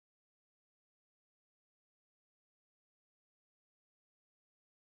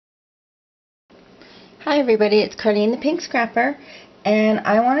Hi everybody, it's Carleen the Pink Scrapper, and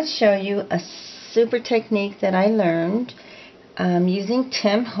I want to show you a super technique that I learned using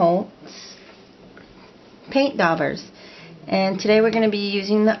Tim Holtz paint daubers. And today we're going to be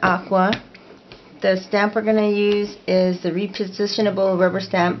using the aqua. The stamp we're going to use is the repositionable rubber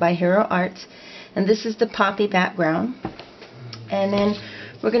stamp by Hero Arts, and this is the poppy background. And then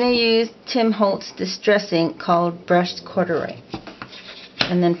we're going to use Tim Holtz Distress ink called Brushed Corduroy.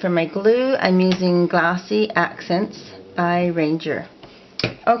 And then for my glue, I'm using Glossy Accents by Ranger.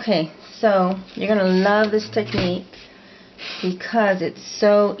 Okay, so you're going to love this technique because it's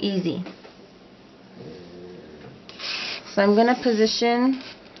so easy. So I'm going to position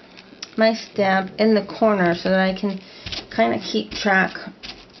my stamp in the corner so that I can kind of keep track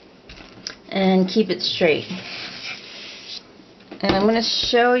and keep it straight. And I'm going to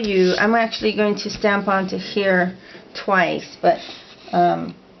show you, I'm actually going to stamp onto here twice, but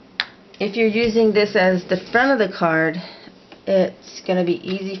if you're using this as the front of the card, it's going to be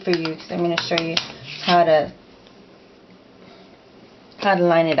easy for you because I'm going to show you how to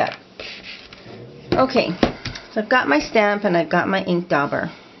line it up. Okay, so I've got my stamp and I've got my ink dauber.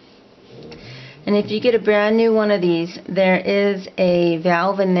 And if you get a brand new one of these, there is a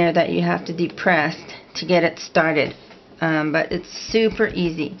valve in there that you have to depress to get it started. But it's super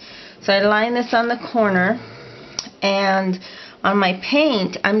easy. So I line this on the corner, and on my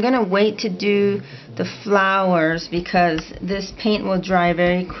paint, I'm going to wait to do the flowers because this paint will dry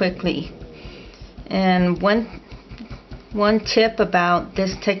very quickly. And one tip about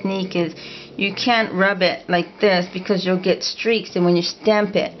this technique is you can't rub it like this because you'll get streaks, and when you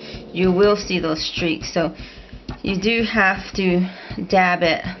stamp it, you will see those streaks. So you do have to dab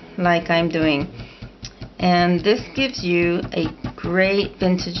it like I'm doing. And this gives you a great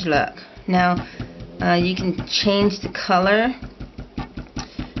vintage look. Now, you can change the color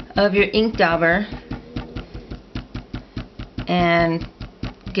of your ink dauber and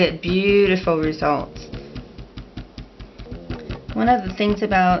get beautiful results. One of the things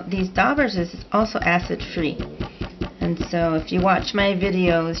about these daubers is it's also acid free. And so if you watch my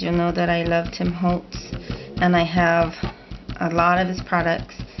videos, you'll know that I love Tim Holtz and I have a lot of his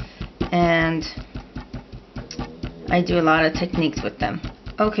products, and I do a lot of techniques with them.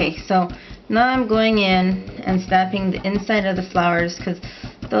 Okay, so now I'm going in and stamping the inside of the flowers because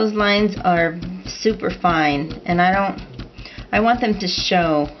those lines are super fine, and I want them to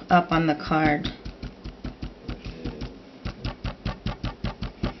show up on the card.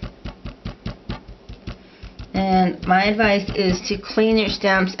 And my advice is to clean your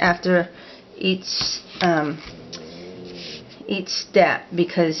stamps after each step,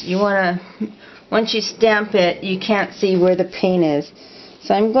 because you want to, once you stamp it, you can't see where the paint is.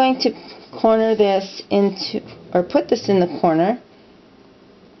 So I'm going to corner this into, or put this in the corner,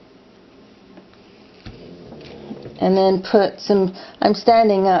 and then put some, I'm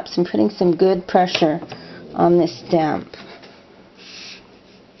standing up, so I'm putting some good pressure on this stamp.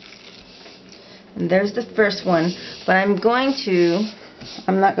 And there's the first one, but I'm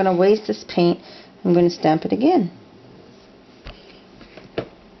not going to waste this paint. I'm going to stamp it again.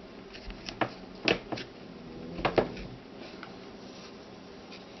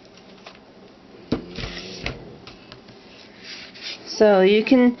 So you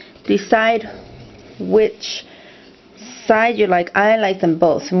can decide which side you like. I like them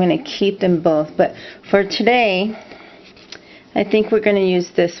both, so I'm going to keep them both. But for today, I think we're going to use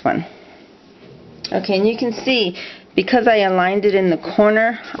this one. Okay, and you can see, because I aligned it in the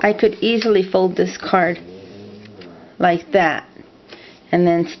corner, I could easily fold this card like that and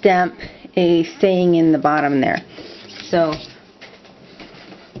then stamp a saying in the bottom there. So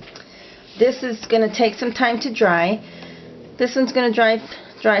this is going to take some time to dry. This one's going to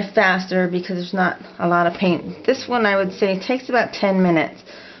dry faster because there's not a lot of paint. This one, I would say, takes about 10 minutes,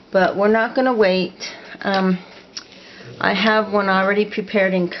 but we're not going to wait. I have one already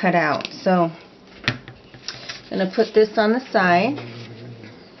prepared and cut out, so I'm going to put this on the side.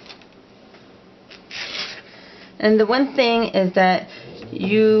 And the one thing is that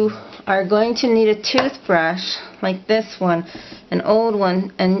you are going to need a toothbrush like this one, an old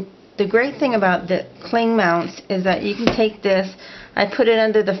one. And the great thing about the cling mounts is that you can take this, I put it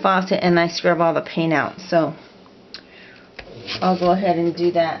under the faucet and I scrub all the paint out. So I'll go ahead and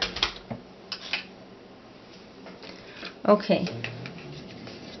do that. Okay.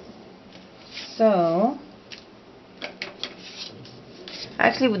 So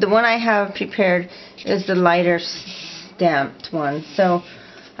actually, the one I have prepared is the lighter stamped one. So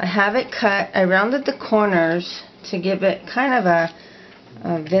I have it cut. I rounded the corners to give it kind of a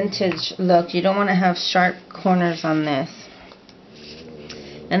vintage look. You don't want to have sharp corners on this.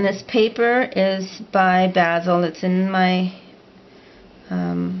 And this paper is by Basil. It's in my,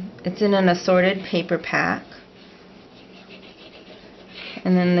 it's in an assorted paper pack.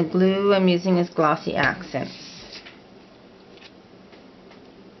 And then the glue I'm using is Glossy Accents.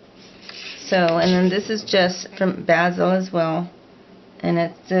 So, and then this is just from Basil as well, and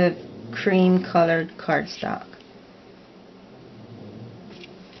it's a cream colored cardstock.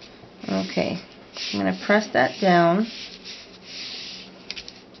 Okay, I'm going to press that down.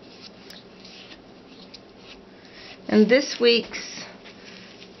 And this week's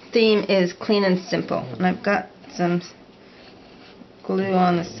theme is clean and simple, and I've got some glue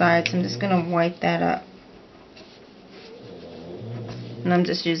on the side, so I'm just going to wipe that up. And I'm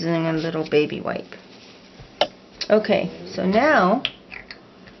just using a little baby wipe. Okay, so now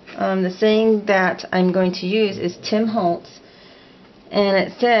the saying that I'm going to use is Tim Holtz, and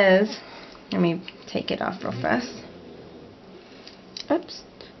it says, let me take it off real fast. Oops.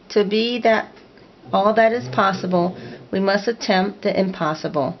 To be that all that is possible, we must attempt the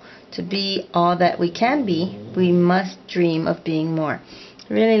impossible. To be all that we can be, we must dream of being more.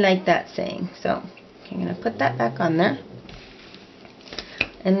 I really like that saying. So I'm going to put that back on there.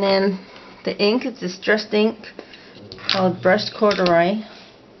 And then the ink is distressed ink called Brushed Corduroy.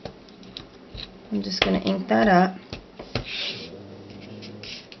 I'm just going to ink that up.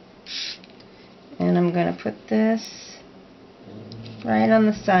 And I'm going to put this right on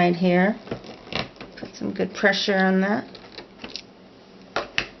the side here. Put some good pressure on that.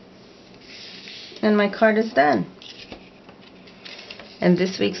 And my card is done. And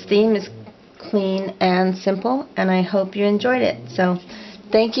this week's theme is clean and simple, and I hope you enjoyed it. So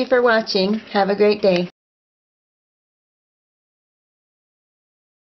thank you for watching. Have a great day.